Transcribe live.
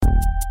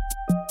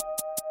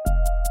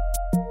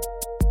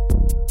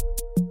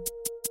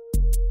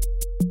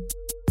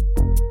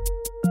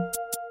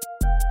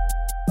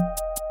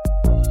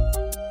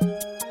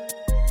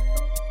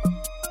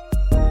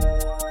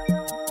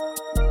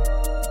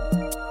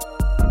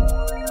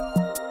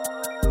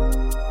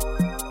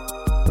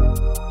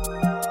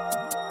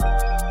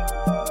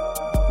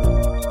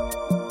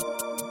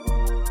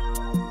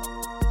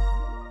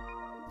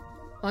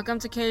welcome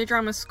to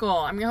K-Drama School.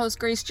 I'm your host,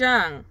 Grace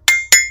Jung.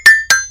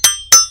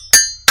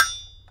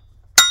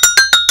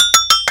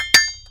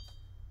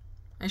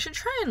 I should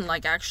try and,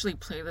 actually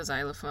play the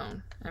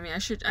xylophone. I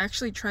should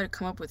actually try to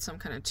come up with some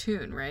kind of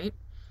tune, right?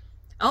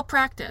 I'll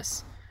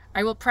practice.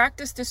 I will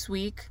practice this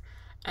week,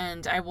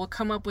 and I will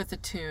come up with a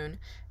tune,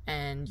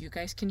 and you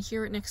guys can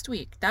hear it next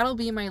week. That'll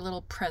be my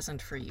little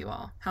present for you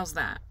all. How's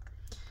that?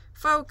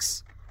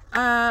 Folks,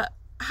 how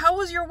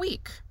was your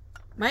week?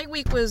 My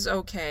week was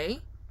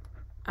okay.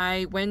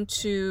 I went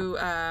to,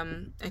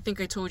 I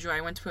think I told you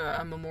I went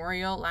to a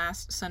memorial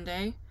last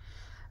Sunday,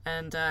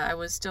 and I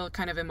was still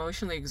kind of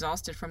emotionally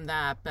exhausted from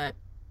that, but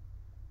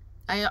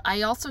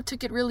I also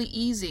took it really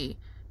easy,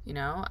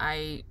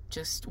 I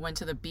just went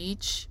to the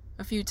beach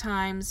a few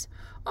times.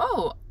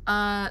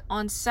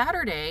 On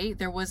Saturday,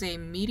 there was a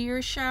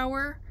meteor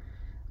shower.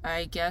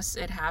 I guess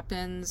it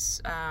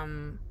happens,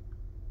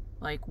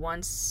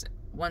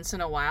 once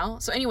in a while.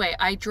 So anyway,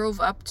 I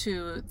drove up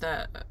to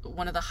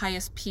one of the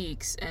highest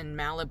peaks in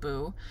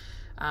Malibu,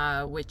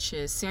 which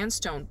is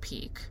Sandstone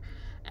Peak,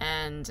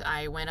 and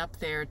I went up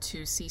there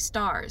to see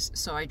stars.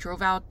 So I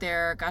drove out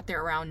there, got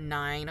there around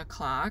 9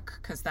 o'clock,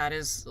 because that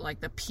is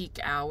the peak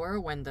hour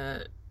when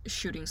the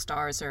shooting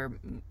stars are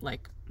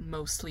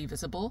mostly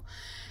visible.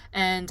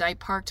 And I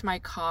parked my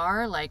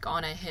car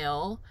on a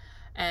hill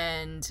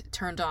and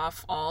turned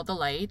off all the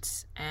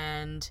lights,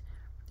 and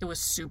it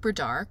was super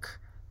dark,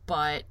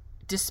 but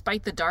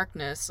despite the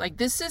darkness,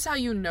 this is how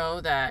you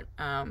know that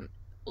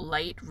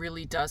light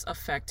really does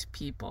affect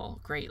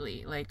people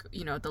greatly.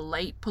 The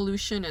light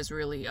pollution is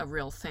really a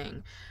real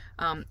thing.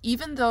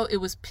 Even though it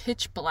was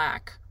pitch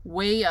black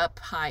way up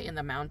high in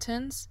the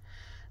mountains,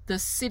 the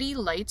city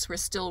lights were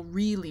still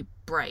really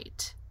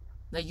bright.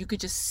 You could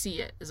just see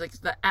it. It's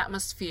the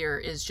atmosphere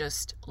is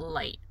just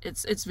light.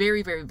 It's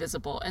very, very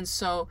visible. And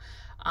so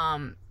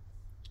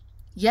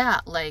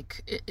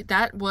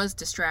that was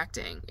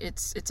distracting.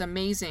 It's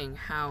amazing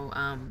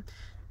how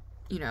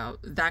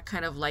that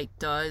kind of light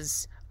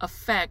does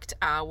affect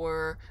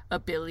our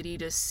ability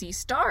to see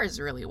stars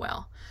really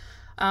well.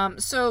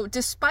 So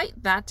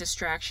despite that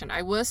distraction,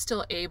 I was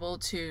still able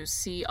to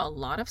see a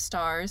lot of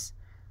stars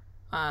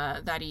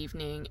that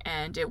evening,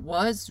 and it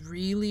was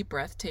really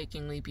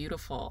breathtakingly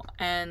beautiful.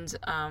 And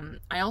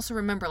I also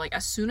remember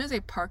as soon as I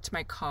parked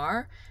my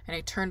car and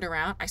I turned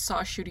around, I saw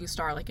a shooting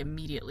star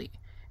immediately.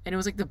 And it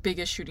was the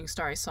biggest shooting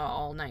star I saw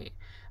all night.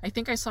 I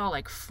think I saw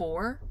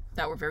 4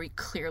 that were very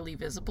clearly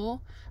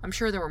visible. I'm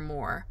sure there were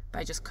more, but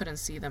I just couldn't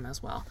see them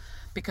as well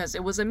because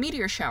it was a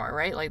meteor shower,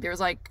 right? There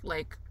was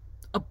like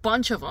a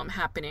bunch of them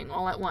happening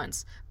all at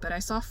once. But I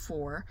saw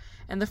 4,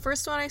 and the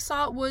first one I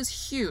saw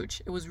was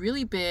huge. It was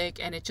really big,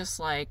 and it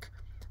just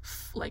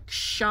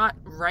shot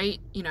right,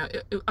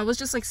 I was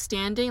just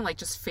standing,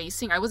 just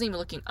facing. I wasn't even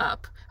looking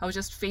up. I was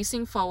just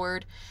facing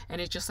forward, and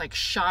it just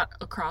shot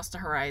across the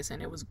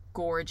horizon. It was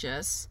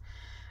gorgeous.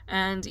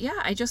 And yeah,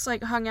 I just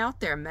hung out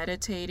there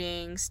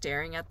meditating,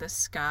 staring at the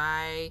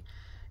sky,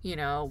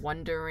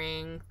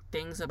 wondering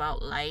things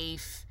about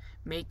life,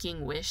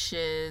 making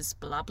wishes,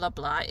 blah blah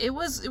blah. It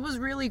was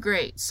really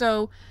great.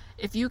 So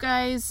if you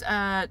guys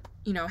have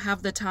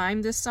the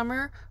time this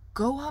summer,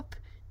 go up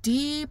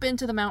deep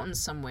into the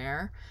mountains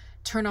somewhere,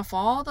 turn off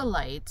all the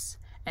lights,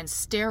 and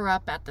stare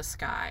up at the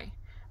sky.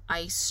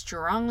 I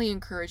strongly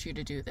encourage you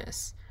to do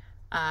this.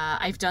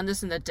 I've done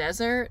this in the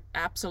desert,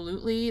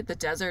 absolutely. The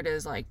desert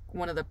is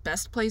one of the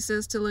best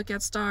places to look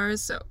at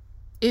stars. So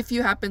if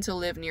you happen to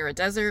live near a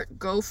desert,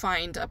 go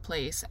find a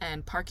place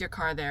and park your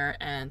car there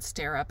and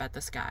stare up at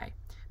the sky.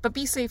 But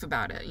be safe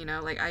about it,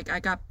 I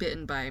got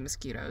bitten by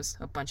mosquitoes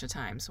a bunch of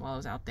times while I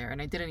was out there,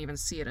 and I didn't even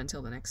see it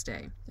until the next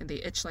day. And they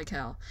itch like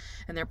hell,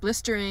 and they're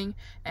blistering,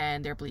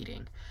 and they're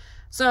bleeding.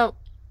 So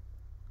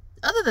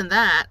other than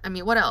that,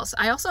 what else?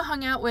 I also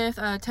hung out with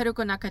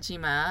Teruko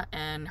Nakajima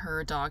and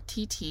her dog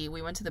TT.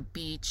 We went to the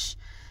beach,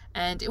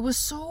 and it was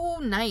so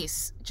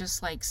nice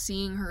just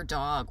seeing her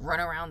dog run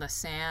around the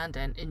sand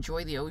and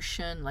enjoy the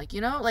ocean.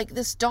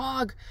 This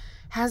dog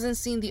hasn't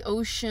seen the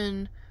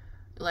ocean.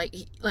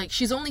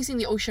 She's only seen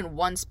the ocean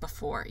once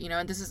before,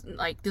 and this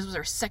was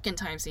her second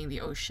time seeing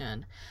the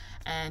ocean.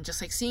 And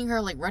just seeing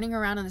her running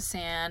around in the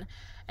sand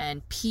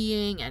and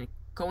peeing and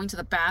going to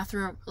the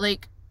bathroom.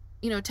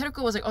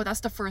 Teruko was oh, that's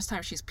the first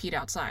time she's peed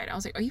outside. I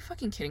was are you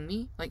fucking kidding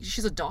me?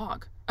 She's a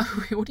dog.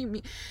 What do you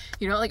mean?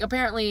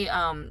 Apparently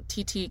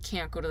TT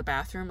can't go to the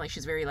bathroom.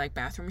 She's very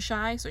bathroom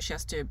shy, so she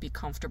has to be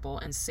comfortable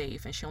and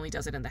safe, and she only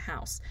does it in the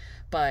house.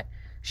 But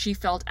she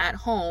felt at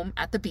home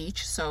at the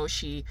beach, so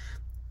she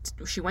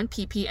went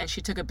pee-pee and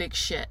she took a big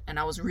shit, and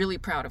I was really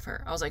proud of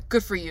her. I was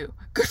good for you,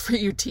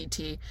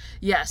 TT.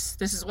 Yes,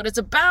 this is what it's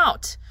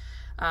about.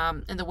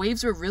 And the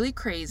waves were really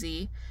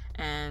crazy,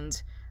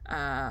 and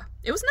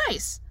it was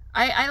nice.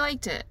 I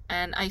liked it,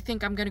 and I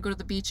think I'm gonna go to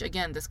the beach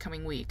again this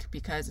coming week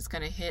because it's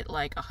gonna hit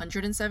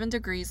 107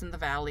 degrees in the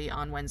valley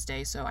on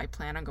Wednesday, so I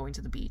plan on going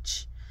to the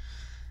beach.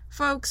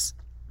 Folks,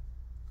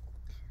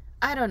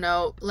 I don't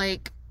know,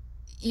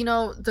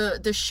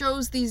 the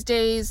shows these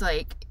days,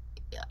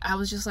 I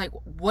was just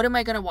what am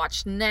I gonna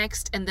watch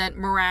next? And then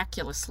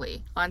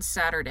miraculously on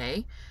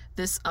Saturday,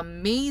 this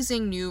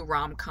amazing new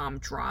rom-com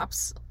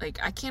drops. Like,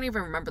 I can't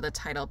even remember the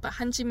title, but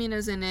Han Ji-min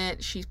is in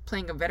it. She's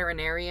playing a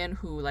veterinarian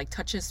who like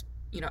touches,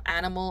 you know,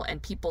 animal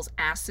and people's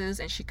asses,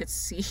 and she could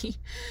see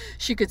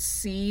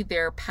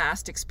their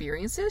past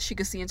experiences. She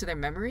could see into their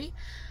memory.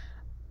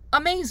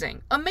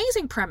 Amazing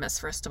premise.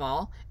 First of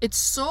all, it's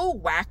so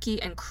wacky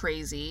and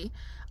crazy.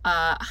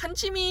 Han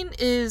Ji-min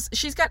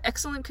she's got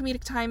excellent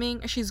comedic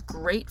timing. She's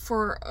great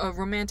for a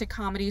romantic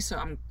comedy, so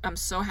I'm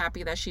so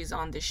happy that she's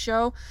on this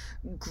show.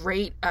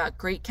 Great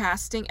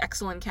casting,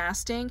 excellent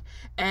casting,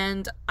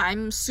 and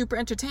I'm super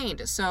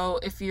entertained. So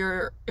if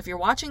you're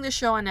watching this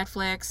show on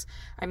Netflix,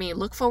 I mean,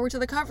 look forward to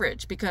the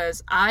coverage,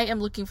 because I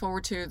am looking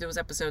forward to those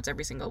episodes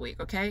every single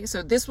week. Okay,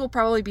 so this will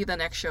probably be the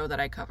next show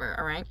that I cover.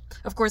 All right,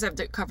 of course I have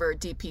to cover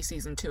DP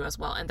season 2 as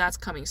well, and that's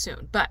coming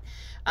soon. But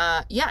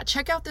yeah,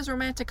 check out this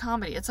romantic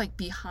comedy. It's like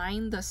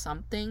Behind the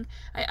Something.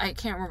 I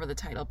can't remember the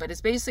title, but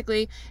it's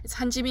basically, it's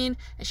Han Ji-min,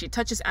 and she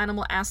touches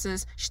animal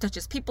asses, she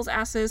touches people's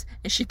asses,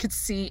 and she could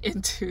see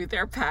into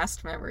their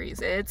past memories.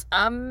 It's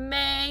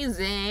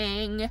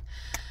amazing.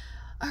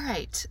 All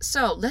right,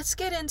 so let's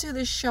get into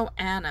this show,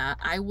 Anna.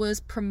 I was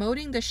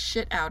promoting the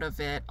shit out of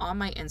it on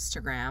my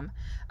Instagram.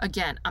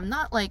 Again, I'm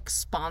not like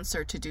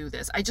sponsored to do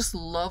this. I just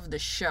love the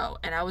show,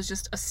 and I was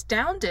just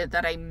astounded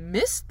that I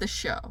missed the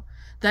show,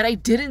 that I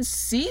didn't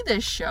see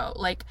this show.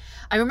 Like,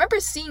 I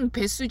remember seeing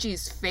Bae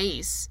Suji's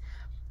face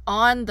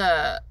on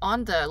the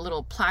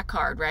little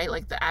placard, right?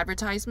 Like the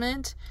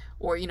advertisement,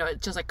 or, you know, it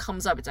just like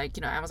comes up. It's like,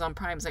 you know, Amazon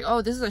Prime is like,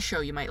 oh, this is a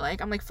show you might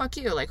like. I'm like, fuck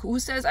you. Like, who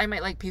says I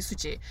might like Bae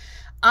Suji?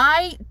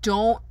 I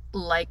don't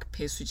like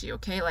Bae Suji,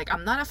 okay? Like,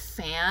 I'm not a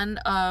fan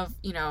of,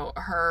 you know,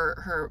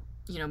 her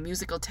you know,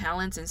 musical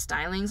talents and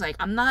stylings. Like,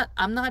 I'm not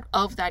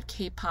of that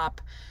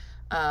K-pop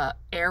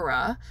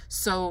era,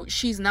 so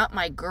she's not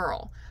my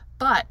girl.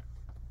 But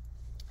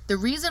the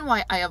reason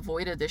why I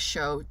avoided this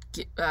show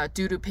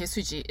due to Bae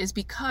Suji is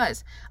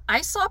because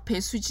I saw Bae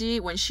Suji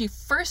when she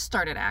first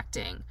started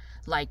acting,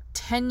 like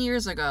 10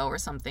 years ago or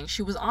something.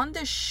 She was on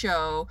this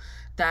show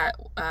that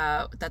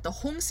the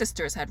Hong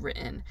sisters had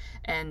written,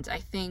 and I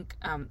think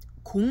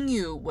Gong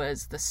Yoo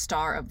was the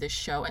star of this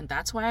show, and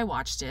that's why I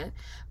watched it.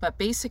 But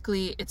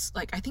basically, it's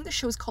like, I think the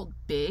show is called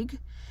Big,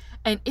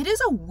 and it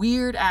is a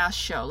weird ass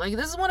show. Like,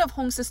 this is one of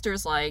Hong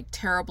sisters' like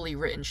terribly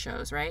written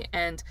shows, right?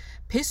 And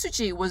Bae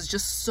Suji was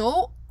just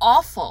so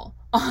awful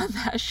on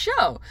that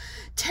show.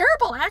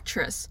 Terrible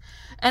actress.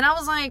 And I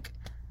was like,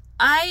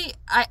 I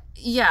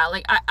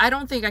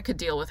don't think I could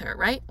deal with her,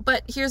 right?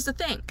 But here's the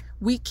thing.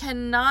 We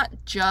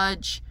cannot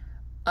judge,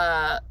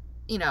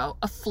 you know,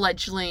 a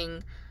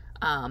fledgling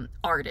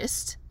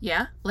artist,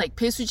 yeah? Like,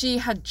 Bae Suji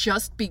had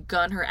just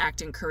begun her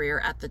acting career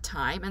at the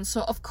time, and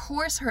so of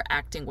course her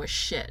acting was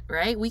shit,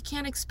 right? We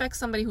can't expect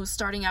somebody who's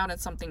starting out at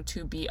something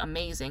to be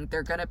amazing.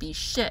 They're gonna be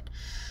shit.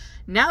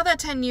 Now that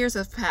 10 years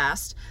have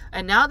passed,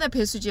 and now that Bae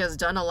Suji has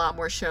done a lot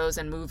more shows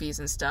and movies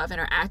and stuff, and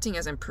her acting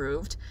has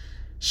improved,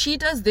 she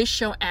does this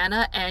show,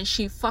 Anna, and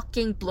she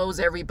fucking blows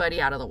everybody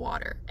out of the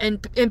water.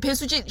 And Bae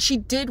Suji, she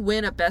did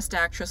win a Best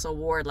Actress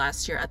award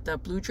last year at the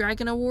Blue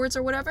Dragon Awards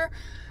or whatever.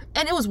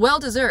 And it was well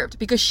deserved,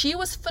 because she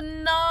was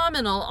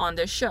phenomenal on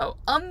this show.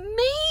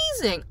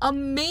 Amazing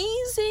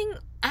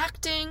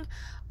acting,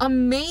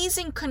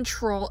 amazing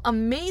control,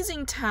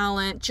 amazing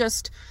talent.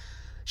 Just,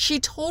 she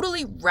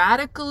totally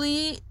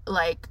radically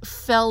like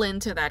fell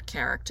into that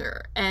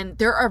character. And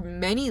there are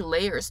many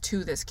layers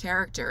to this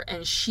character,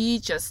 and she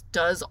just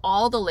does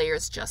all the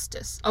layers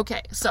justice.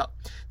 Okay, so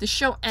the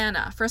show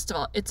Anna, first of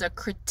all, it's a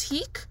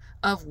critique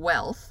of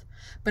wealth,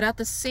 but at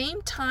the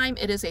same time,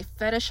 it is a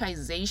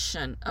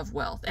fetishization of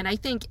wealth. And I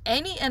think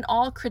any and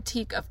all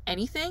critique of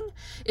anything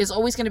is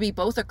always going to be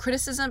both a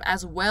criticism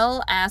as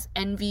well as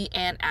envy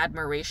and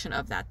admiration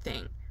of that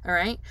thing, all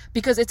right?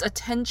 Because it's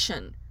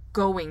attention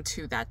going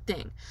to that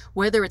thing.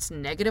 Whether it's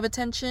negative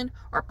attention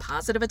or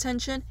positive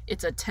attention,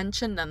 it's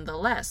attention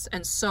nonetheless.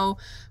 And so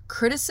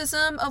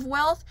criticism of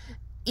wealth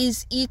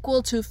is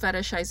equal to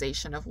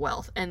fetishization of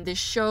wealth. And this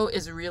show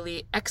is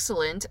really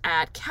excellent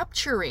at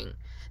capturing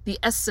the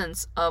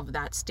essence of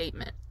that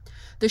statement.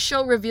 The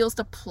show reveals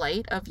the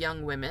plight of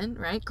young women,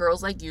 right?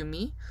 Girls like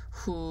Yumi,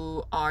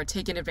 who are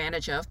taken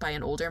advantage of by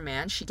an older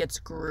man. She gets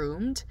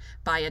groomed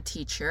by a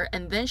teacher,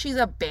 and then she's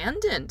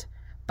abandoned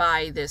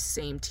by this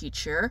same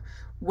teacher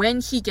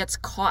when he gets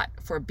caught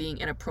for being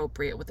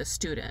inappropriate with a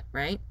student,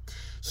 right?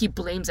 He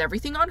blames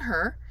everything on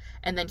her,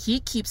 and then he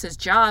keeps his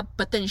job,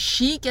 but then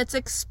she gets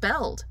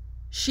expelled.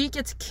 She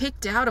gets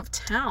kicked out of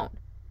town.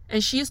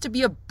 And she used to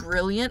be a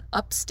brilliant,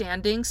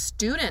 upstanding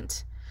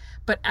student.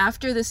 But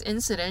after this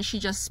incident, she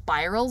just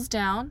spirals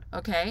down,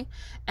 okay?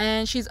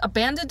 And she's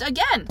abandoned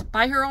again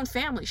by her own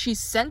family. She's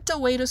sent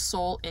away to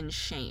Seoul in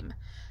shame.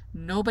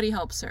 Nobody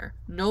helps her.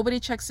 Nobody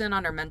checks in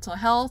on her mental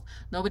health.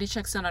 Nobody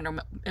checks in on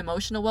her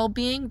emotional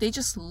well-being. They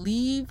just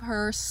leave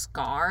her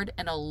scarred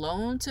and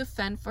alone to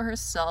fend for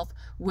herself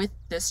with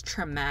this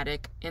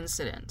traumatic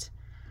incident.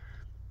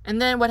 And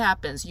then what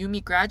happens?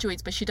 Yumi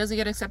graduates, but she doesn't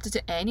get accepted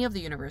to any of the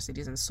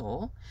universities in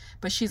Seoul.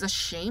 But she's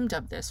ashamed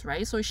of this,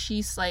 right? So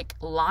she's like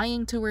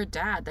lying to her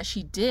dad that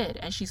she did.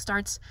 And she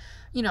starts,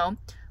 you know,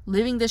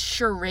 living this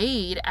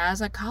charade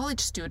as a college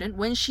student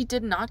when she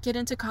did not get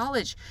into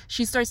college.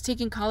 She starts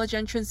taking college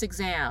entrance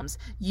exams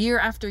year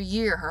after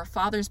year. Her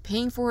father's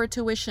paying for her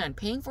tuition,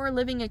 paying for her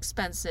living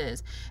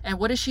expenses. And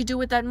what does she do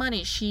with that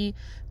money? She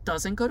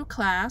doesn't go to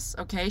class,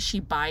 okay? She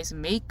buys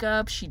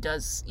makeup, she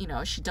does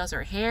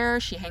her hair,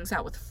 she hangs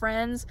out with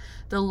friends.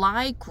 The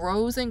lie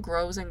grows and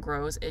grows and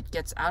grows. It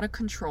gets out of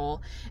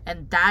control,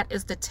 and that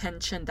is the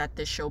tension that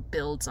this show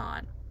builds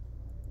on.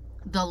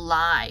 The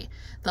lie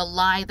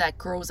that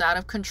grows out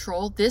of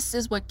control, this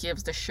is what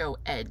gives the show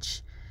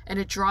edge. And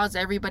it draws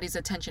everybody's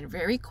attention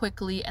very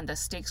quickly, and the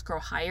stakes grow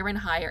higher and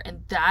higher.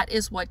 And that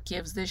is what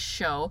gives this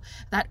show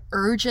that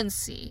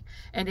urgency.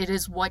 And it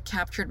is what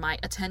captured my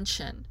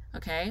attention,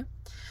 okay?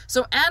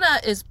 So Anna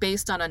is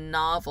based on a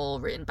novel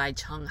written by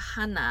Jung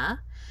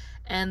Hana.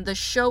 And the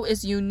show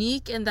is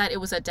unique in that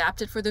it was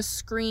adapted for the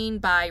screen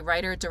by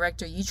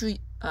writer-director Yi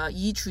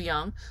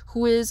Ju-young,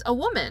 who is a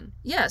woman.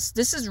 Yes,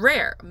 this is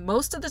rare.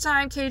 Most of the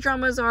time,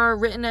 K-dramas are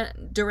written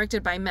and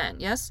directed by men,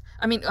 yes?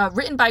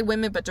 Written by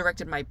women, but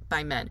directed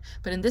by men.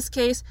 But in this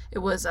case, it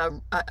was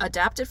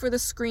adapted for the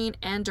screen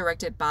and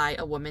directed by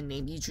a woman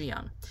named Yi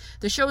Ju-young.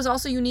 The show is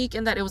also unique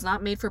in that it was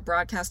not made for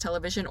broadcast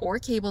television or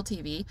cable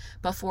TV,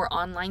 but for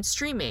online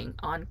streaming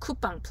on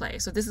Coupang Play.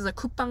 So this is a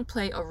Coupang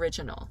Play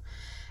original.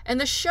 And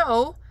the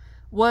show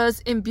was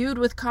imbued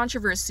with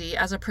controversy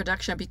as a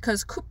production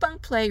because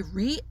Coupang Play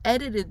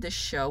re-edited the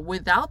show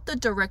without the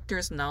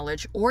director's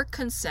knowledge or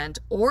consent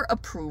or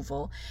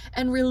approval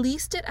and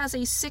released it as a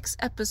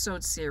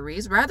 6-episode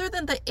series rather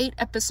than the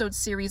 8-episode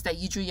series that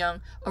Yi Ju-young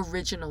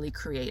originally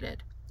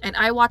created. And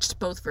I watched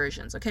both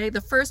versions, okay? The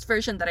first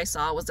version that I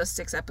saw was the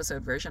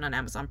 6-episode version on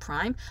Amazon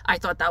Prime. I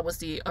thought that was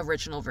the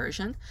original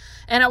version.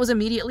 And I was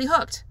immediately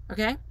hooked,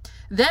 okay?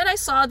 Then I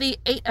saw the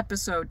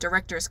 8-episode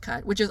director's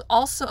cut, which is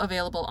also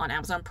available on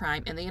Amazon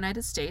Prime in the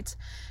United States.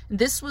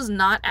 This was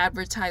not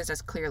advertised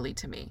as clearly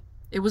to me.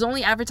 It was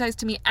only advertised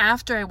to me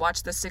after I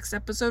watched the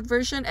 6-episode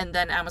version, and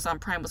then Amazon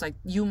Prime was like,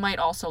 you might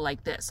also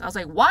like this. I was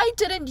like, why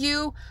didn't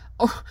you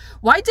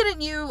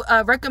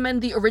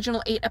recommend the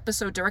original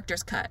 8-episode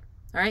director's cut?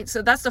 All right,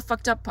 so that's the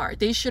fucked up part.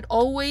 They should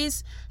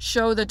always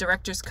show the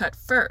director's cut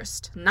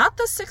first, not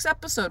the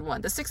 6-episode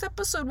one. The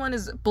 6-episode one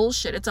is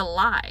bullshit. It's a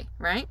lie,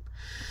 right?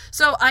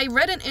 So I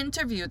read an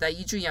interview that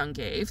Yi Ju-young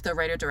gave, the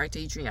writer-director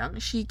Yi Ju-young.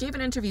 She gave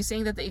an interview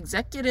saying that the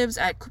executives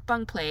at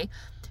Coupang Play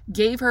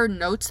gave her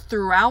notes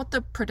throughout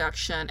the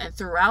production and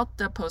throughout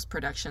the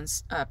post-production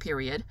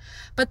period.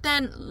 But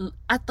then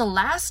at the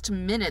last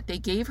minute, they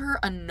gave her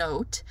a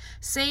note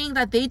saying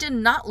that they did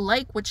not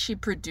like what she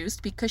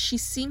produced because she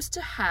seems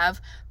to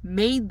have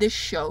made this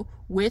show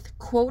with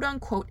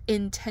quote-unquote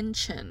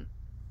intention.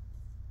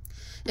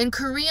 In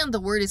Korean,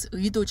 the word is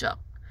의도적.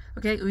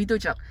 Okay,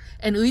 의도적.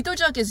 And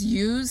의도적 is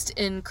used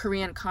in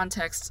Korean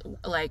context,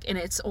 like, and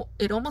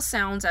it almost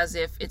sounds as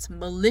if it's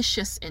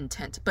malicious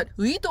intent. But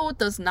의도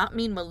does not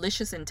mean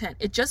malicious intent.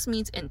 It just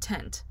means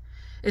intent.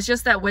 It's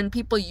just that when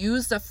people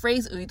use the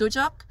phrase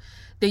의도적,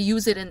 they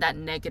use it in that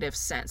negative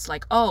sense,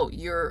 like, oh,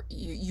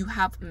 you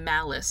have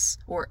malice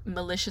or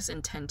malicious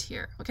intent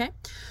here. Okay,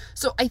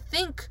 so I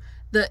think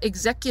the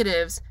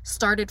executives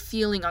started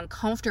feeling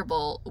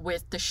uncomfortable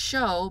with the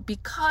show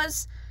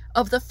because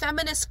of the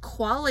feminist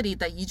quality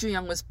that Yi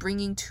Ju-young was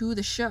bringing to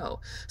the show.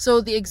 So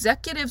the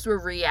executives were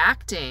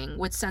reacting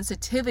with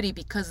sensitivity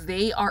because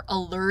they are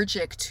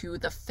allergic to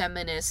the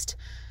feminist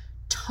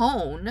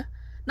tone.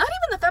 Not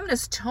even the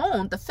feminist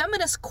tone, the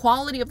feminist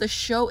quality of the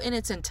show in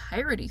its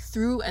entirety,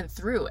 through and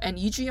through. And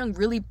Yi Ju-young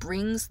really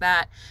brings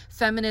that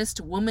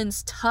feminist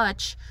woman's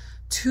touch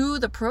to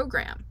the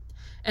program.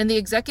 And the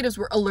executives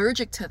were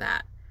allergic to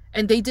that.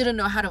 And they didn't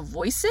know how to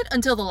voice it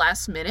until the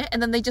last minute.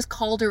 And then they just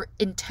called her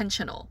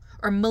intentional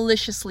or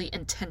maliciously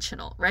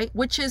intentional, right?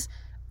 Which is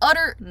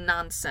utter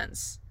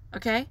nonsense,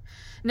 okay?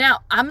 Now,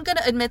 I'm going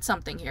to admit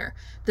something here.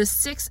 The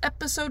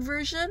 6-episode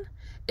version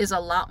is a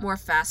lot more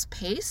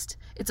fast-paced,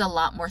 it's a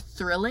lot more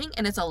thrilling,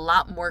 and it's a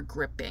lot more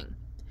gripping.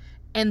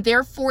 And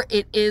therefore,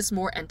 it is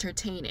more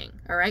entertaining,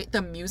 all right?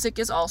 The music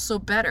is also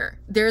better.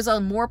 There's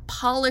a more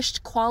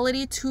polished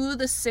quality to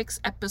the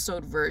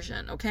 6-episode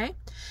version, okay?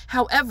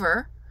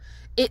 However,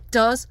 it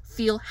does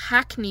feel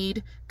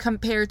hackneyed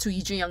compared to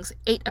Yi Ju-young's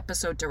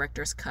 8-episode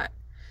director's cut.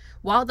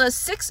 While the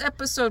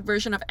 6-episode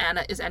version of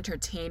Anna is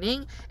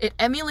entertaining, it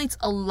emulates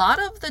a lot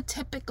of the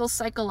typical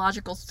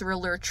psychological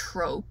thriller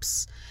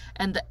tropes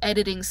and the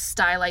editing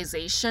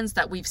stylizations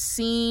that we've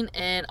seen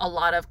in a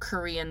lot of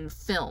Korean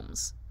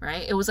films,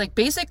 right? It was like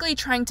basically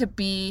trying to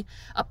be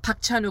a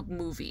Park Chan-wook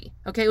movie,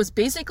 okay? It was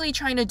basically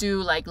trying to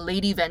do like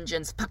Lady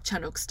Vengeance Park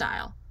Chan-wook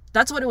style.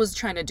 That's what it was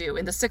trying to do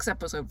in the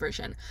 6-episode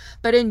version.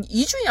 But in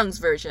Yi Ju-young's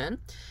version,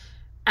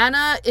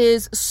 Anna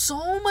is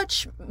so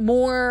much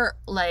more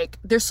like,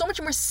 there's so much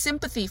more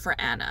sympathy for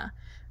Anna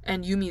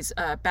and Yumi's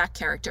back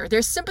character.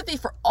 There's sympathy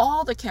for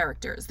all the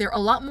characters. They're a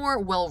lot more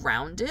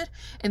well-rounded,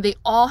 and they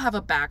all have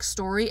a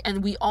backstory,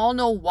 and we all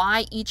know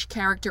why each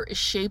character is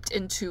shaped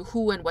into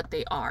who and what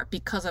they are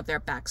because of their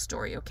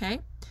backstory,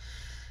 okay?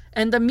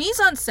 And the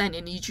mise-en-scène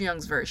in Lee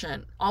Ju-young's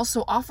version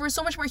also offers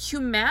so much more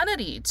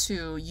humanity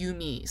to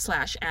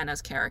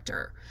Yumi/Anna's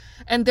character.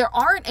 And there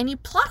aren't any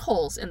plot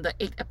holes in the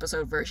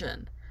 8-episode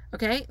version.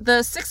 Okay?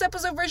 The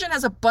 6-episode version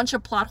has a bunch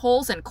of plot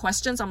holes and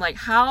questions. I'm like,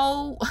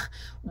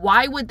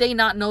 why would they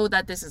not know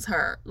that this is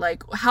her?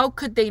 Like, how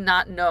could they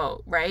not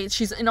know, right?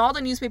 She's in all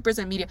the newspapers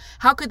and media.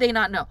 How could they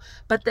not know?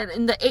 But then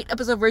in the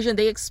 8-episode version,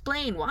 they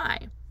explain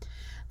why.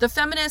 The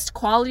feminist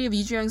quality of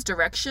Lee Ju-young's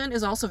direction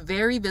is also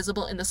very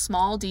visible in the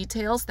small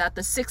details that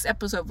the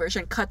 6-episode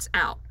version cuts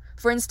out.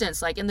 For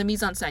instance, like in the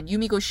mise-en-scène,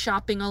 Yumi goes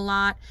shopping a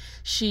lot.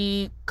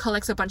 She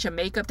collects a bunch of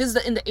makeup. This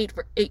is in the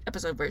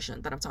 8-episode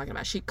version that I'm talking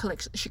about. She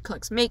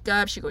collects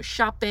makeup. She goes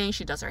shopping.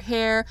 She does her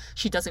hair.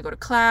 She doesn't go to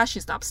class.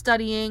 She stops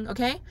studying.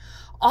 Okay,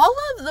 all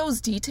of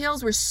those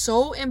details were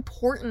so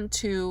important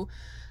to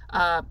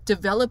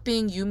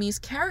developing Yumi's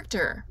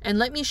character. And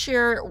let me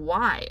share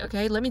why.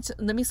 Okay, let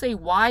me say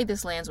why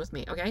this lands with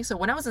me. Okay, so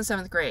when I was in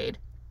 7th grade,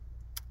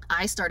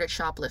 I started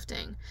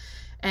shoplifting,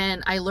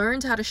 and I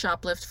learned how to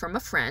shoplift from a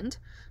friend.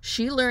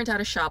 She learned how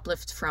to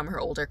shoplift from her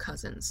older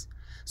cousins.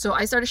 So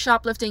I started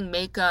shoplifting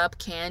makeup,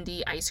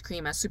 candy, ice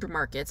cream at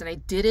supermarkets, and I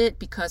did it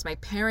because my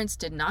parents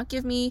did not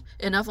give me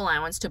enough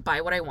allowance to buy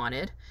what I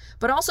wanted,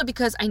 but also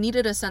because I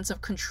needed a sense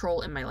of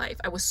control in my life.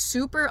 I was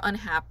super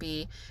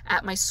unhappy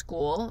at my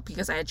school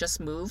because I had just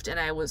moved and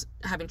I was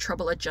having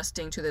trouble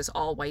adjusting to this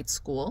all-white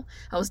school.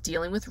 I was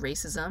dealing with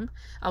racism.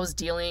 I was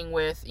dealing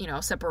with,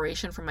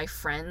 separation from my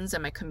friends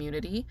and my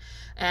community.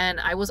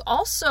 And I was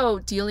also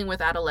dealing with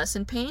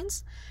adolescent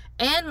pains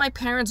and my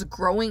parents'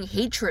 growing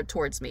hatred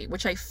towards me,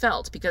 which I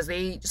felt because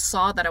they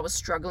saw that I was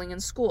struggling in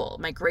school.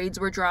 My grades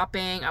were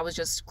dropping. I was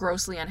just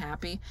grossly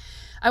unhappy.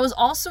 I was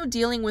also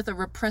dealing with a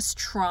repressed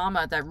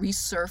trauma that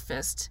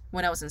resurfaced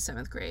when I was in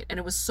 7th grade. And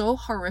it was so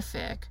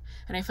horrific,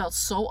 and I felt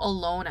so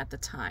alone at the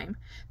time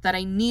that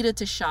I needed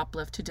to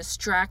shoplift to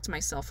distract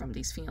myself from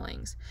these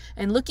feelings.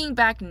 And looking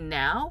back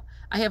now,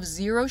 I have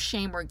zero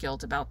shame or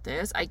guilt about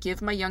this. I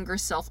give my younger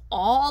self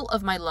all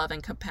of my love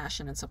and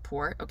compassion and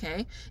support,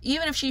 okay?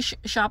 Even if she's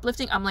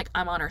shoplifting, I'm like,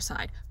 I'm on her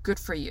side. Good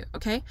for you,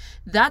 okay?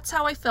 That's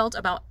how I felt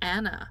about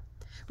Anna.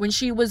 What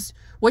she was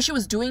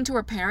doing to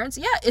her parents,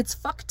 yeah, it's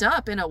fucked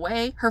up in a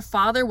way. Her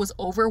father was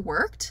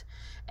overworked,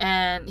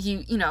 and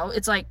he,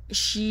 it's like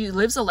she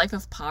lives a life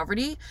of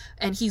poverty,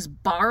 and he's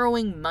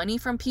borrowing money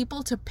from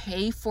people to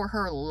pay for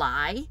her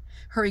lie,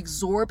 her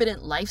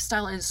exorbitant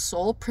lifestyle and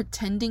soul,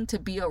 pretending to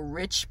be a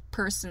rich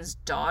person's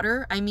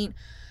daughter. I mean,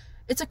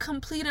 it's a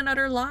complete and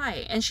utter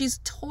lie, and she's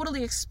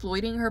totally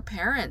exploiting her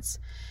parents.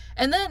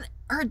 And then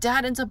her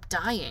dad ends up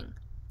dying,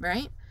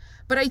 right?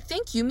 But I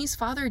think Yumi's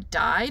father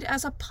died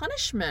as a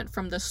punishment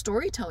from the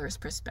storyteller's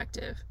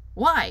perspective.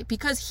 Why?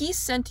 Because he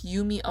sent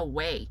Yumi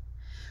away.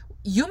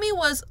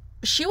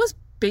 She was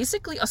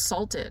basically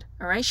assaulted,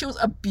 all right? She was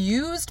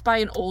abused by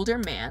an older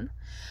man,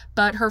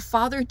 but her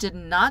father did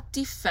not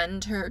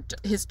defend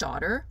his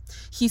daughter.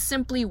 He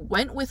simply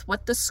went with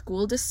what the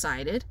school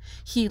decided.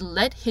 He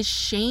let his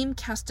shame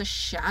cast a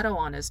shadow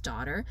on his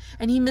daughter,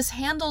 and he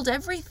mishandled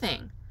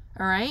everything,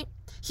 all right?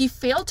 He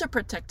failed to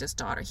protect his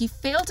daughter. He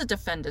failed to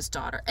defend his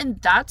daughter,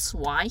 and that's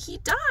why he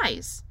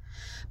dies.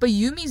 But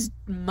Yumi's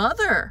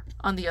mother,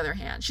 on the other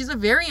hand, she's a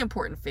very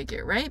important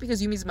figure, right? Because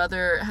Yumi's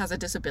mother has a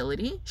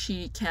disability.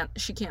 She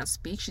can't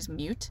speak. She's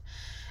mute.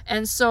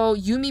 And so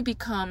Yumi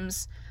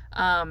becomes,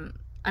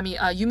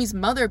 Yumi's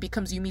mother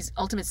becomes Yumi's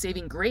ultimate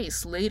saving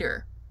grace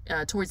later,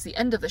 towards the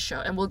end of the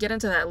show. And we'll get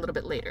into that a little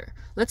bit later.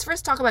 Let's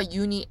first talk about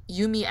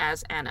Yumi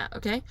as Anna,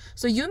 okay?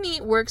 So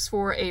Yumi works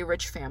for a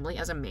rich family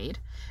as a maid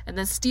and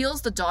then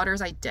steals the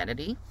daughter's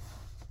identity.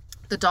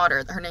 The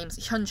daughter, her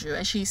name's Hyunju,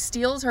 and she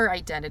steals her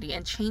identity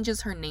and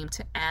changes her name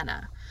to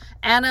Anna.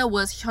 Anna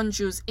was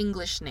Hyunju's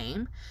English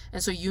name,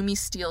 and so Yumi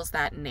steals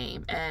that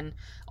name and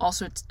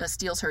also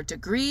steals her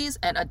degrees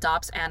and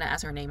adopts Anna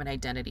as her name and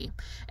identity.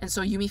 And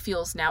so Yumi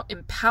feels now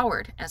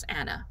empowered as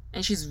Anna,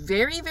 and she's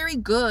very, very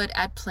good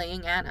at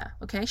playing Anna,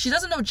 okay? She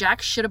doesn't know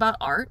jack shit about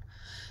art,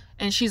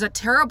 and she's a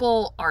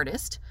terrible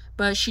artist,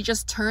 but she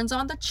just turns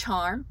on the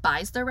charm,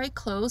 buys the right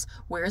clothes,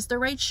 wears the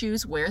right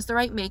shoes, wears the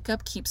right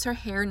makeup, keeps her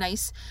hair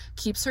nice,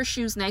 keeps her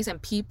shoes nice,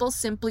 and people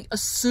simply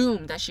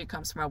assume that she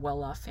comes from a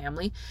well-off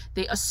family.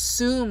 They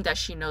assume that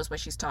she knows what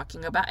she's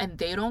talking about, and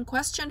they don't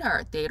question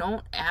her. They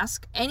don't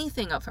ask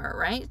anything of her,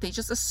 right? They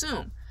just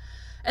assume.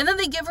 And then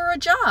they give her a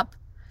job,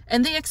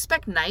 and they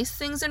expect nice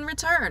things in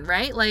return,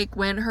 right? Like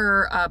when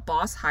her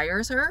boss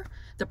hires her,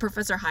 the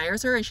professor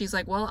hires her, and she's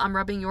like, well, I'm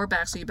rubbing your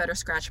back, so you better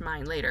scratch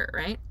mine later,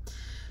 right?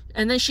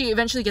 And then she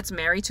eventually gets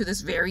married to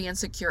this very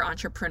insecure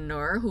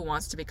entrepreneur who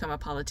wants to become a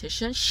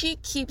politician. She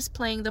keeps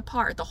playing the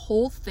part. The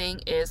whole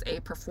thing is a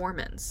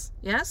performance.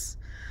 Yes?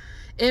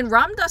 In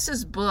Ram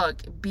Dass's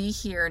book, Be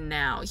Here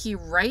Now, he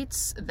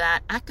writes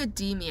that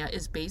academia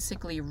is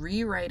basically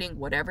rewriting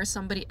whatever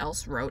somebody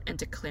else wrote and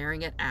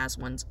declaring it as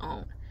one's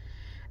own.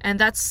 And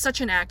that's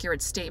such an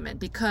accurate statement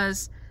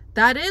because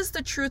that is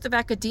the truth of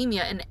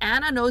academia, and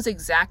Anna knows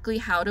exactly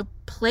how to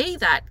play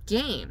that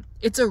game.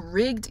 It's a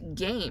rigged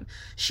game.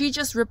 She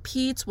just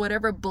repeats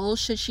whatever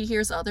bullshit she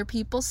hears other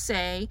people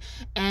say,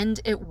 and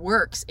it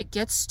works. It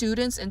gets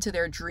students into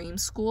their dream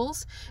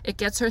schools. It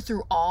gets her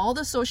through all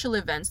the social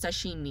events that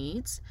she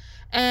needs.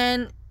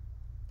 And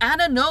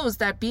Anna knows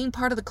that being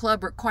part of the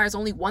club requires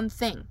only one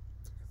thing: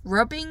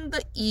 rubbing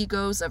the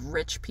egos of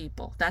rich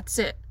people. That's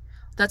it.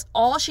 That's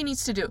all she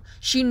needs to do.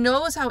 She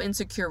knows how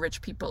insecure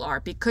rich people are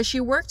because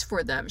she worked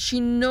for them. She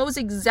knows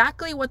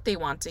exactly what they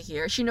want to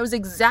hear. She knows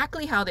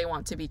exactly how they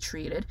want to be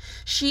treated.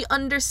 She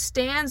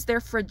understands their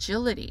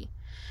fragility.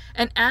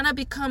 And Anna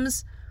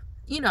becomes,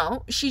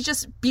 she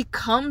just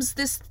becomes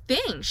this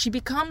thing. She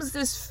becomes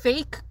this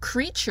fake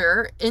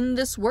creature in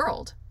this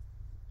world.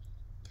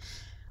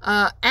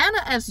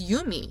 Anna as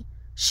Yumi,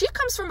 she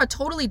comes from a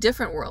totally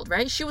different world,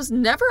 right? She was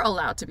never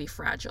allowed to be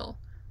fragile.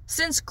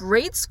 Since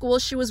grade school,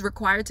 she was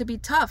required to be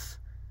tough,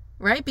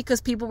 right?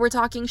 Because people were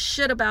talking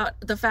shit about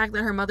the fact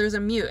that her mother's a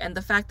mute and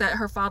the fact that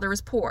her father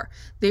is poor.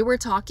 They were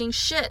talking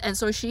shit, and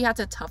so she had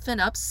to toughen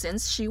up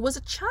since she was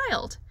a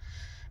child.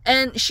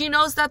 And she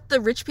knows that the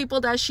rich people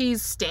that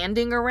she's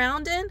standing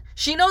around in,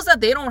 she knows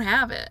that they don't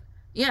have it.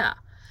 Yeah.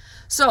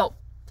 So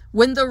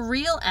when the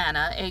real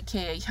Anna,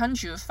 aka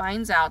Hyunju,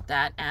 finds out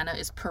that Anna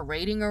is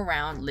parading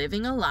around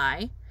living a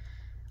lie,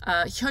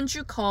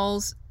 Hyunju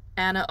calls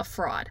Anna a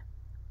fraud.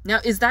 Now,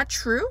 is that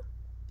true?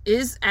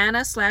 Is Anna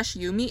 /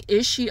 Yumi,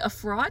 is she a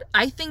fraud?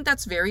 I think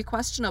that's very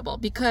questionable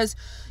because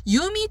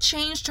Yumi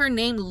changed her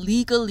name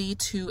legally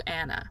to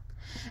Anna.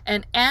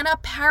 And Anna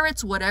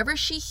parrots whatever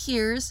she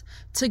hears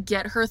to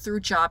get her through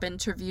job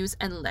interviews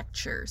and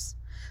lectures.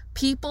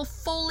 People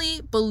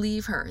fully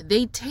believe her.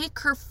 They take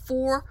her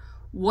for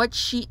what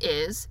she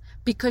is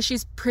because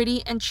she's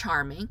pretty and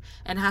charming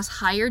and has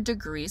higher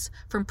degrees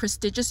from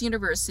prestigious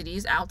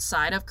universities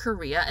outside of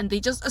Korea, and they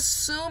just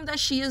assume that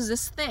she is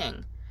this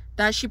thing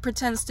that she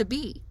pretends to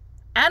be.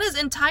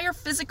 Anna's entire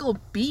physical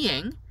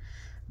being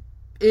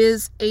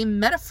is a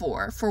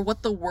metaphor for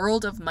what the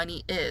world of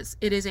money is.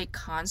 It is a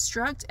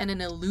construct and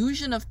an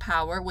illusion of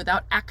power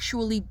without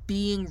actually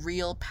being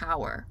real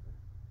power.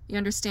 You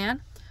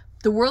understand?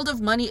 The world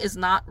of money is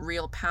not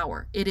real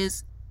power. It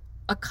is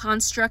a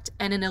construct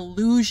and an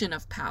illusion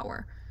of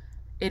power.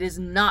 It is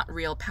not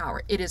real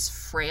power. It is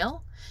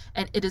frail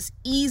and it is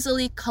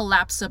easily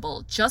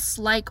collapsible, just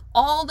like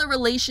all the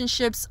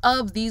relationships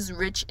of these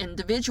rich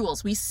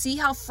individuals. We see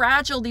how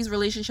fragile these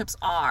relationships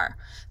are.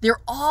 They're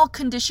all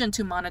conditioned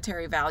to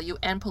monetary value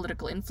and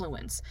political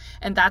influence.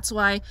 And that's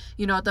why,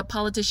 the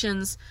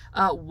politicians'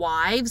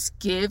 wives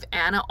give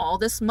Anna all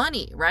this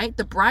money, right?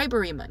 The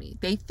bribery money.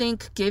 They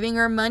think giving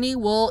her money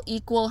will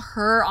equal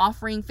her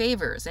offering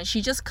favors. And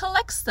she just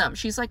collects them.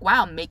 She's like,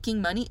 wow,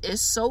 making money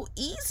is so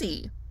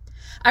easy.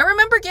 I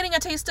remember getting a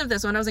taste of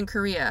this when I was in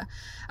Korea.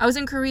 I was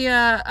in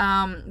Korea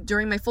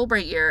during my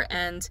Fulbright year,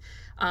 and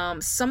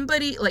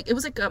somebody, it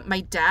was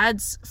my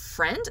dad's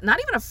friend, not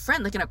even a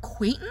friend, like an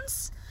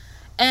acquaintance.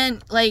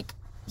 And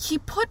he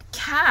put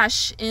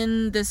cash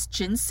in this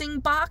ginseng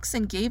box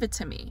and gave it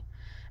to me.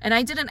 And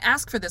I didn't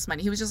ask for this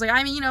money. He was just like,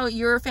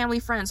 you're a family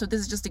friend, so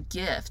this is just a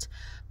gift.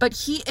 But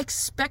he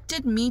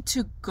expected me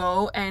to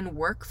go and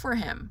work for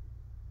him.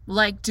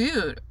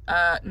 Dude,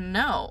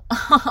 no.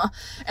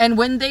 And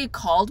when they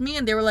called me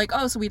and they were like,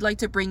 oh, so we'd like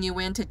to bring you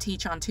in to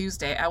teach on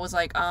Tuesday, I was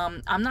like,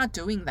 I'm not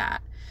doing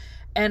that.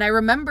 And I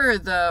remember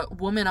the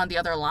woman on the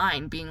other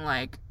line being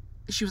like,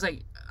 she was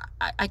like,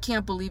 I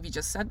can't believe you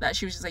just said that.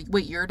 She was just like,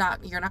 wait, you're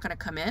not going to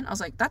come in? I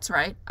was like, that's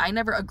right. I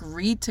never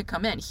agreed to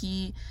come in.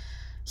 He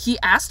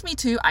asked me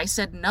to, I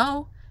said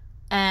no.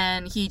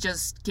 And he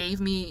just gave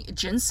me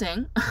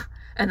ginseng.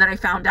 And then I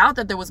found out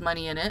that there was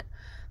money in it.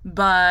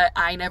 But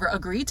I never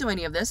agreed to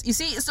any of this. You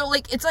see, so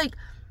it's like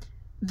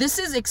this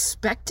is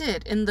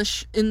expected in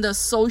the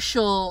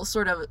social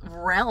sort of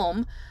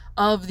realm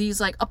of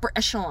these upper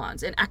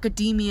echelons in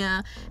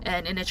academia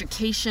and in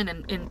education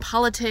and in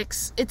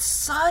politics. It's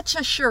such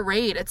a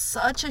charade. It's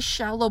such a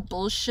shallow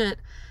bullshit,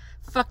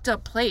 fucked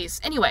up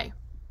place. Anyway,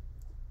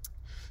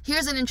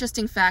 here's an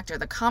interesting factor.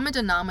 The common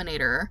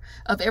denominator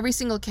of every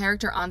single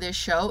character on this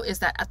show is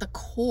that at the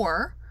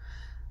core,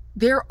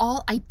 they're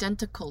all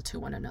identical to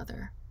one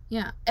another.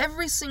 Yeah,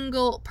 every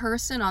single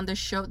person on this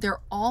show,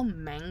 they're all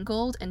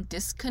mangled and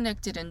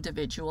disconnected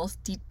individuals,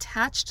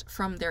 detached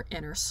from their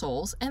inner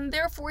souls, and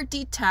therefore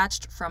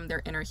detached from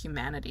their inner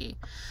humanity.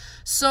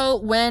 So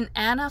when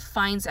Anna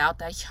finds out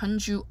that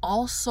Hyunju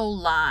also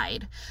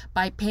lied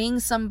by paying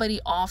somebody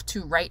off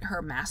to write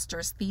her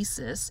master's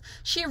thesis,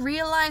 she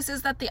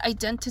realizes that the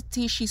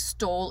identity she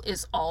stole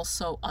is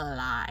also a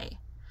lie.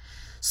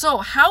 So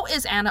how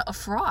is Anna a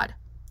fraud?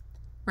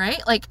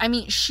 Right?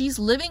 She's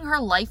living her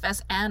life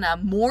as Anna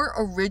more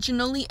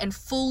originally and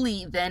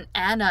fully than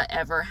Anna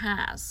ever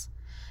has.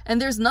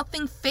 And there's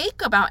nothing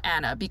fake about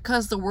Anna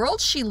because the world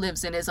she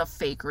lives in is a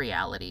fake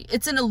reality.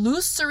 It's an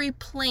illusory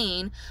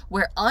plane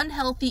where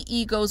unhealthy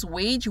egos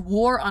wage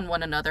war on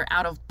one another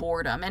out of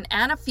boredom. And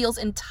Anna feels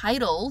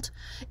entitled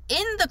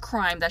in the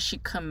crime that she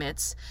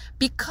commits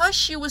because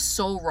she was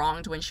so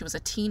wronged when she was a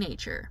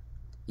teenager.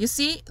 You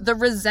see, the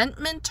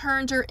resentment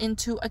turned her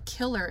into a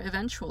killer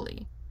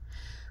eventually.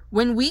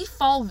 When we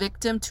fall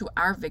victim to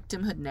our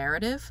victimhood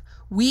narrative,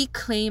 we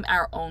claim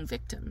our own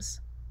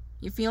victims.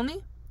 You feel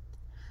me?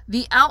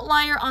 The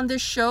outlier on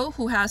this show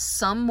who has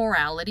some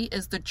morality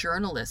is the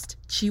journalist,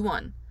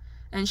 Ji-won.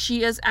 And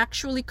she is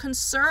actually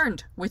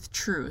concerned with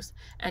truth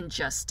and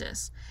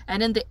justice.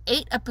 And in the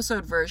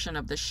 8-episode version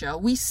of the show,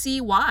 we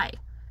see why.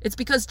 It's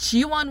because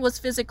Ji-won was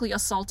physically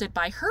assaulted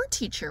by her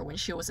teacher when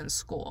she was in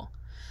school.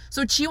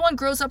 So Ji-won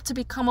grows up to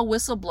become a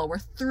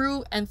whistleblower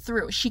through and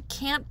through. She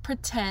can't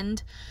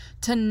pretend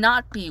to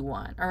not be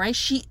one, all right?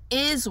 She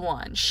is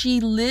one. She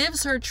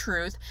lives her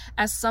truth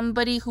as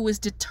somebody who is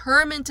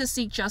determined to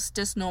seek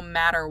justice no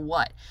matter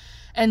what.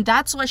 And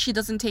that's why she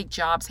doesn't take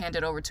jobs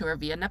handed over to her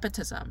via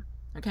nepotism,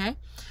 okay?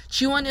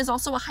 Ji-won is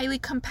also a highly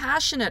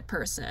compassionate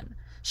person.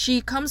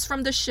 She comes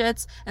from the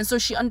shits, and so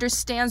she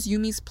understands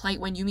Yumi's plight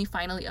when Yumi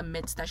finally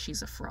admits that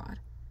she's a fraud.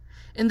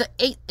 In the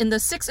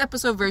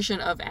 6-episode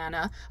version of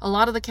Anna, a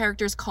lot of the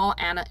characters call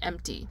Anna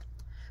empty.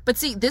 But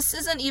see, this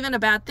isn't even a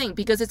bad thing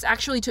because it's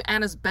actually to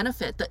Anna's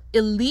benefit. The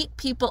elite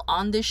people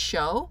on this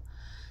show,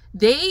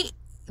 they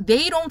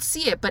don't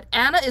see it, but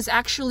Anna is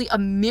actually a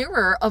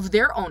mirror of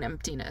their own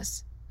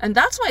emptiness. And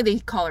that's why they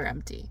call her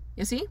empty,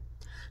 you see?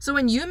 So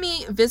when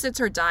Yumi visits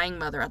her dying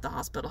mother at the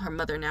hospital, her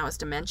mother now has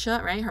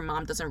dementia, right? Her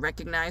mom doesn't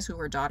recognize who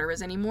her daughter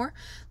is anymore.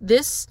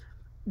 This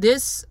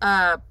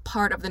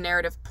part of the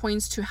narrative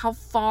points to how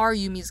far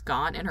Yumi's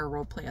gone in her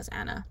roleplay as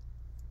Anna.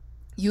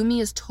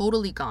 Yumi is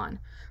totally gone.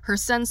 Her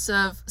sense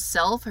of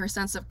self, her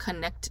sense of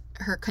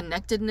her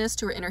connectedness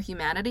to her inner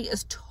humanity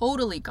is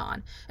totally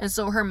gone. And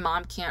so her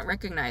mom can't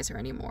recognize her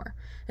anymore.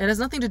 It has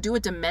nothing to do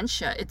with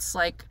dementia.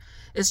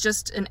 It's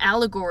just an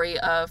allegory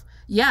of,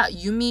 yeah,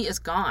 Yumi is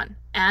gone.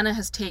 Anna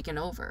has taken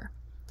over.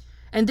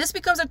 And this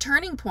becomes a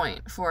turning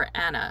point for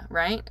Anna,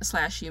 right? /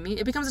 Yumi.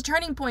 It becomes a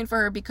turning point for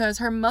her because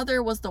her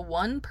mother was the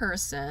one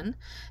person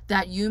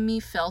that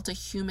Yumi felt a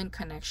human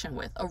connection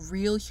with, a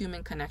real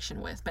human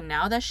connection with. But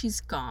now that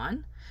she's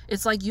gone,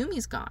 it's like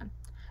Yumi's gone.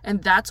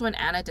 And that's when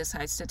Anna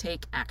decides to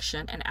take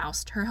action and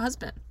oust her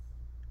husband.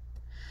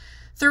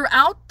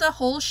 Throughout the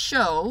whole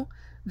show,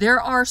 there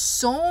are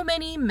so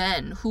many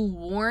men who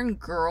warn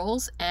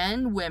girls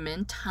and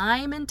women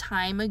time and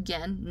time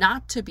again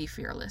not to be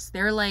fearless.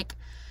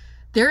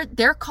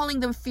 They're calling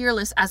them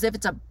fearless as if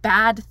it's a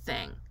bad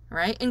thing,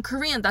 right? In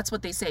Korean, that's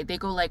what they say. They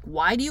go like,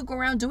 why do you go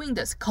around doing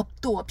this?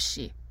 겁도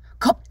없이.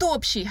 겁도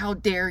없이, how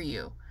dare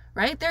you?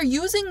 Right? They're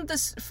using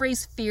this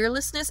phrase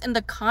fearlessness in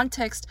the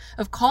context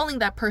of calling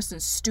that person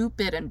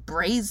stupid and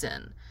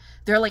brazen.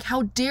 They're like,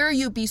 how dare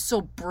you be so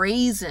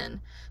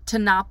brazen to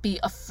not be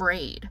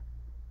afraid?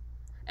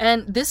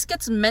 And this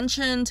gets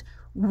mentioned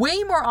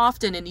way more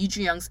often in Lee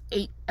Ju-young's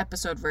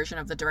 8-episode version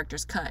of the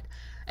director's cut.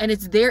 And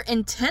it's there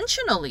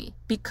intentionally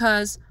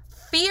because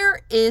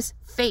fear is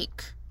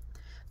fake.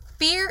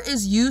 Fear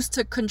is used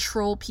to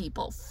control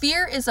people.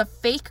 Fear is a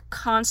fake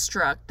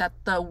construct that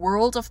the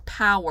world of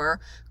power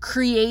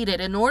created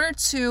in order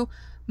to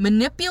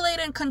manipulate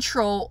and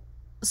control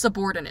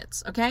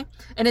subordinates, okay?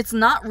 And it's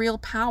not real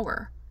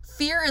power.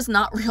 Fear is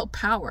not real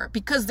power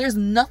because there's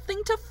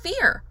nothing to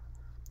fear.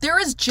 There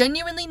is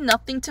genuinely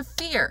nothing to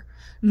fear.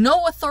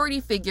 No authority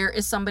figure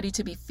is somebody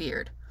to be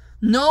feared.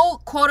 No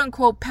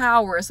quote-unquote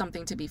power is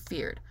something to be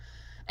feared.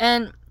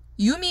 And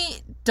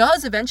Yumi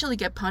does eventually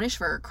get punished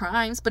for her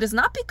crimes, but it's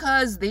not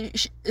because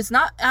it's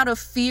not out of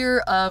fear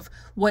of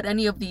what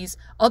any of these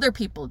other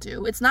people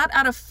do. It's not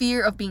out of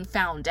fear of being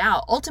found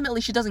out. Ultimately,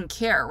 she doesn't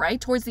care,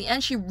 right? Towards the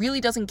end, she really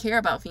doesn't care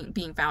about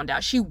being found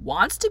out. She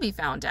wants to be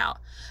found out,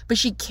 but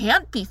she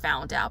can't be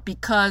found out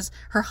because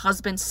her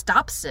husband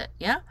stops it,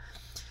 yeah?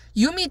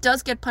 Yumi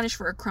does get punished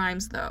for her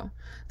crimes, though.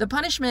 The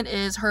punishment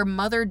is her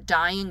mother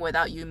dying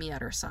without Yumi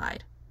at her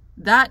side.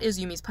 That is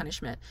Yumi's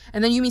punishment.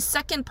 And then Yumi's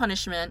second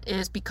punishment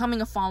is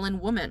becoming a fallen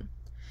woman.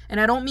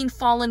 And I don't mean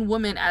fallen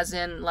woman as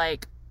in,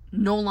 like,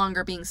 no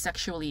longer being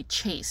sexually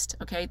chaste,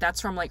 okay? That's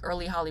from, like,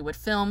 early Hollywood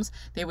films.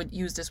 They would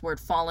use this word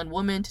fallen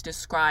woman to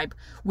describe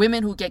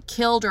women who get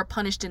killed or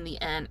punished in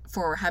the end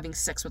for having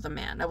sex with a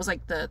man. That was,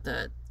 like,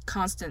 the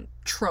constant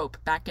trope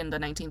back in the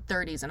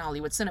 1930s in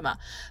Hollywood cinema.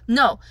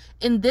 No,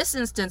 in this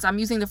instance, I'm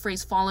using the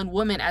phrase fallen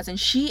woman as in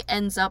she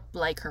ends up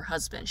like her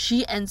husband.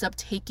 She ends up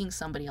taking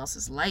somebody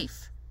else's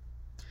life.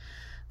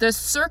 The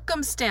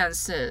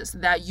circumstances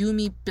that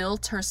Yumi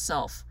built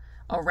herself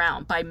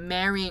around by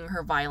marrying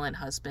her violent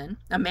husband,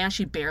 a man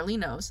she barely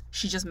knows,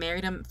 she just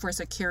married him for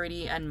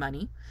security and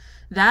money,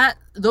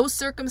 those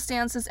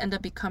circumstances end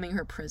up becoming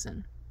her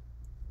prison.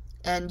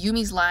 And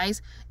Yumi's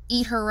lies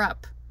eat her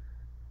up.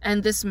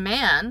 And this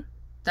man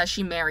that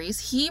she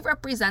marries, he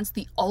represents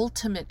the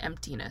ultimate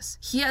emptiness.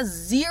 He has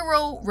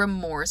zero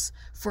remorse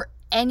for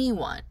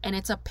anyone. And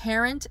it's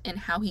apparent in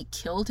how he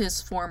killed his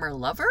former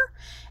lover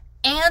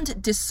and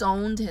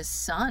disowned his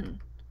son.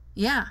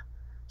 Yeah,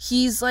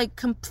 he's like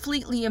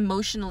completely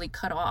emotionally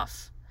cut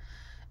off.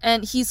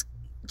 And he's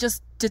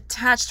just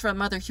detached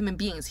from other human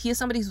beings. He is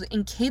somebody who's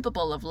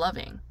incapable of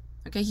loving.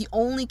 Okay, he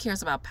only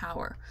cares about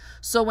power.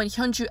 So when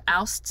Hyunju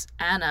ousts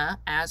Anna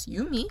as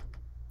Yumi,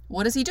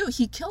 what does he do?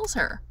 He kills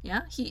her.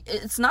 Yeah,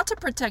 it's not to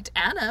protect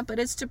Anna, but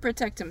it's to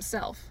protect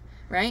himself.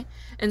 right?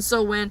 And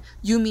so when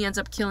Yumi ends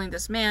up killing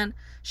this man,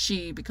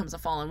 she becomes a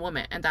fallen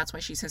woman, and that's why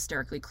she's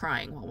hysterically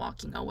crying while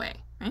walking away,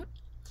 right?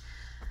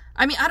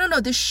 I mean, I don't know,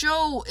 this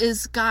show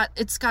it's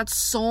got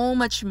so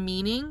much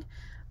meaning.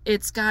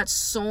 It's got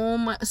so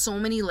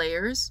many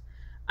layers.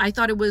 I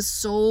thought it was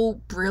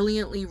so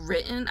brilliantly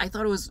written. I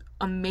thought it was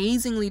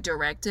amazingly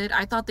directed.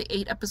 I thought the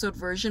 8-episode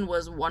version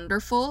was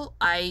wonderful.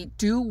 I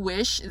do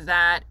wish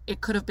that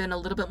it could have been a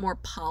little bit more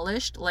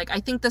polished. Like, I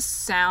think the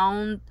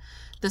sound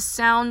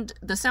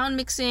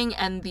mixing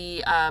and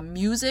the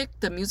music,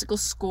 the musical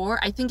score,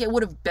 I think it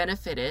would have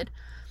benefited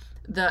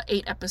the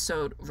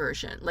 8-episode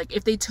version. Like,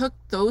 if they took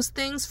those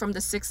things from the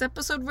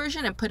 6-episode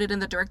version and put it in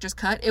the director's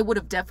cut, it would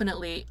have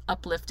definitely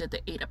uplifted the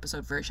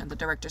 8-episode version, the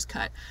director's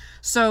cut.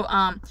 So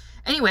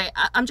anyway,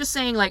 I'm just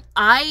saying, like,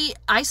 I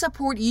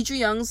support Lee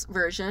Ju-young's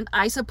version.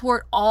 I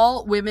support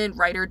all women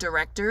writer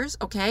directors.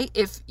 Okay,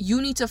 if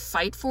you need to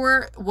fight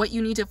for what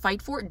you need to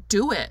fight for,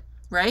 do it,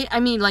 right?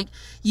 I mean, like,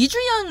 Lee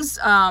Ju-young's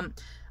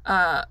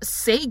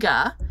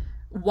Sega,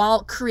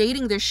 while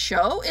creating this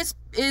show,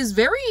 is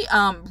very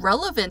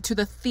relevant to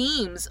the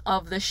themes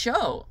of the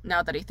show,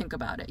 now that I think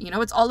about it. You know,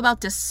 it's all about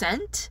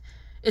dissent.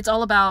 It's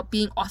all about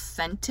being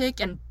authentic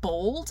and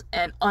bold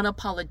and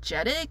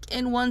unapologetic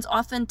in one's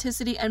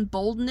authenticity and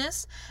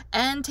boldness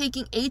and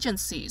taking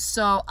agency.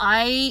 So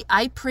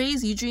I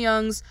praise Lee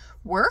Ju-young's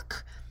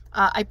work.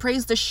 I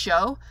praise the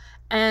show.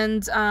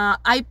 And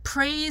I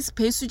praise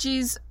Bae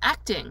Suji's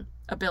acting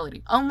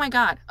ability. Oh my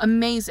God,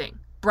 amazing.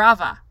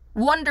 Brava.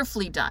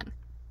 Wonderfully done.